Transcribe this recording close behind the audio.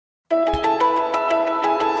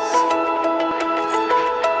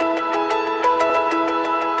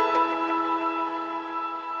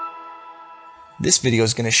This video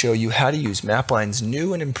is going to show you how to use Mapline's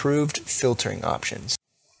new and improved filtering options.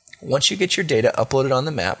 Once you get your data uploaded on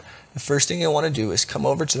the map, the first thing you'll want to do is come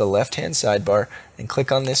over to the left-hand sidebar and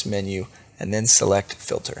click on this menu and then select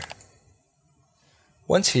Filter.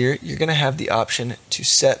 Once here, you're going to have the option to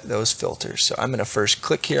set those filters. So I'm going to first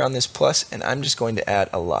click here on this plus and I'm just going to add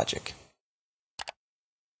a logic.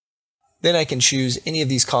 Then I can choose any of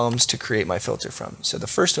these columns to create my filter from. So the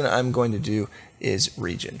first one I'm going to do is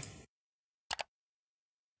region.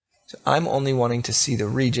 So I'm only wanting to see the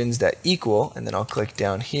regions that equal, and then I'll click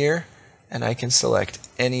down here and I can select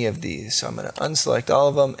any of these. So I'm going to unselect all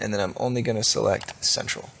of them and then I'm only going to select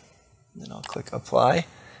central. And then I'll click apply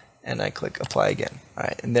and I click apply again.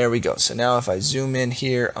 Alright, and there we go. So now if I zoom in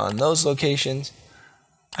here on those locations,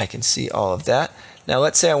 I can see all of that. Now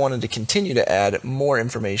let's say I wanted to continue to add more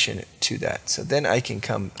information to that. So then I can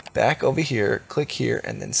come back over here, click here,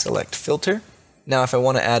 and then select filter. Now if I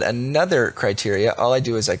want to add another criteria, all I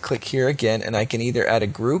do is I click here again and I can either add a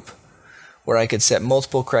group where I could set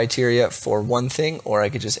multiple criteria for one thing, or I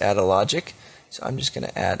could just add a logic. So I'm just going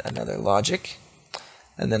to add another logic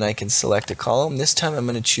and then I can select a column. This time I'm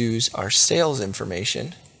going to choose our sales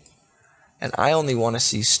information, and I only want to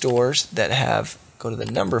see stores that have, go to the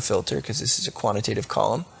number filter because this is a quantitative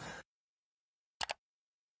column,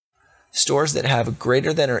 stores that have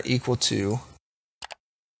greater than or equal to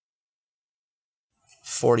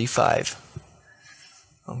 45.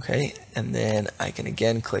 Okay, and then I can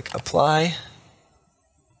again click apply,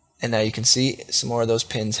 and now you can see some more of those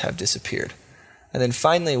pins have disappeared. And then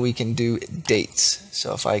finally we can do dates.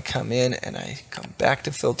 So if I come in and I come back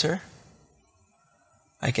to filter,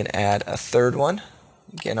 I can add a third one.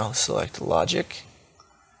 Again, I'll select logic.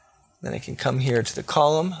 Then I can come here to the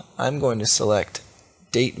column. I'm going to select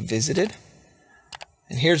date visited,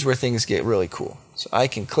 and here's where things get really cool. So I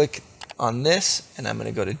can click on this and I'm going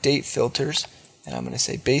to go to date filters and I'm going to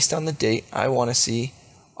say based on the date I want to see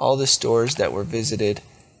all the stores that were visited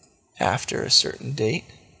after a certain date.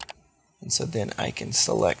 And so then I can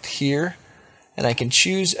select here and I can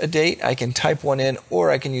choose a date, I can type one in,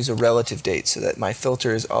 or I can use a relative date so that my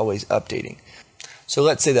filter is always updating. So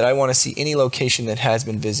let's say that I want to see any location that has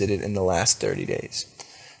been visited in the last 30 days.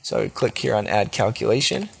 So I would click here on add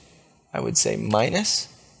calculation, I would say minus,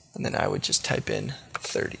 and then I would just type in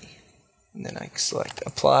 30. And then I select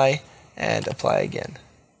apply and apply again.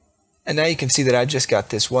 And now you can see that I just got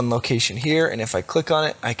this one location here, and if I click on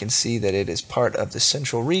it, I can see that it is part of the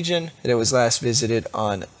central region, that it was last visited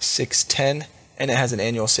on 6/10, and it has an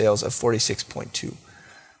annual sales of 46.2.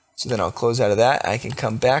 So then I'll close out of that. I can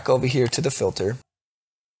come back over here to the filter.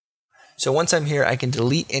 So once I'm here, I can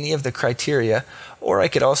delete any of the criteria, or I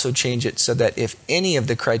could also change it so that if any of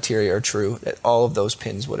the criteria are true, that all of those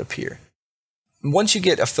pins would appear. Once you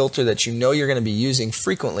get a filter that you know you're going to be using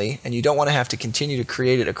frequently and you don't want to have to continue to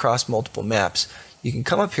create it across multiple maps, you can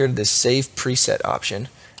come up here to this Save Preset option.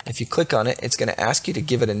 If you click on it, it's going to ask you to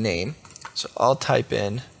give it a name. So I'll type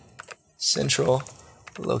in central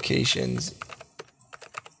locations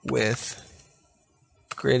with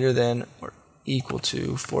greater than or equal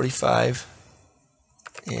to 45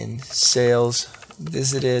 in sales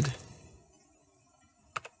visited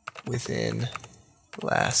within the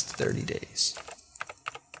last 30 days.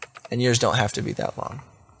 And yours don't have to be that long.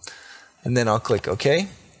 And then I'll click OK.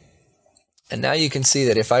 And now you can see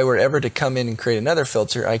that if I were ever to come in and create another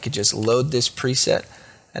filter, I could just load this preset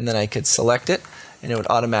and then I could select it and it would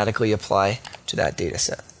automatically apply to that data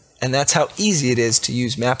set. And that's how easy it is to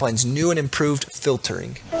use Mapline's new and improved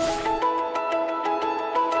filtering.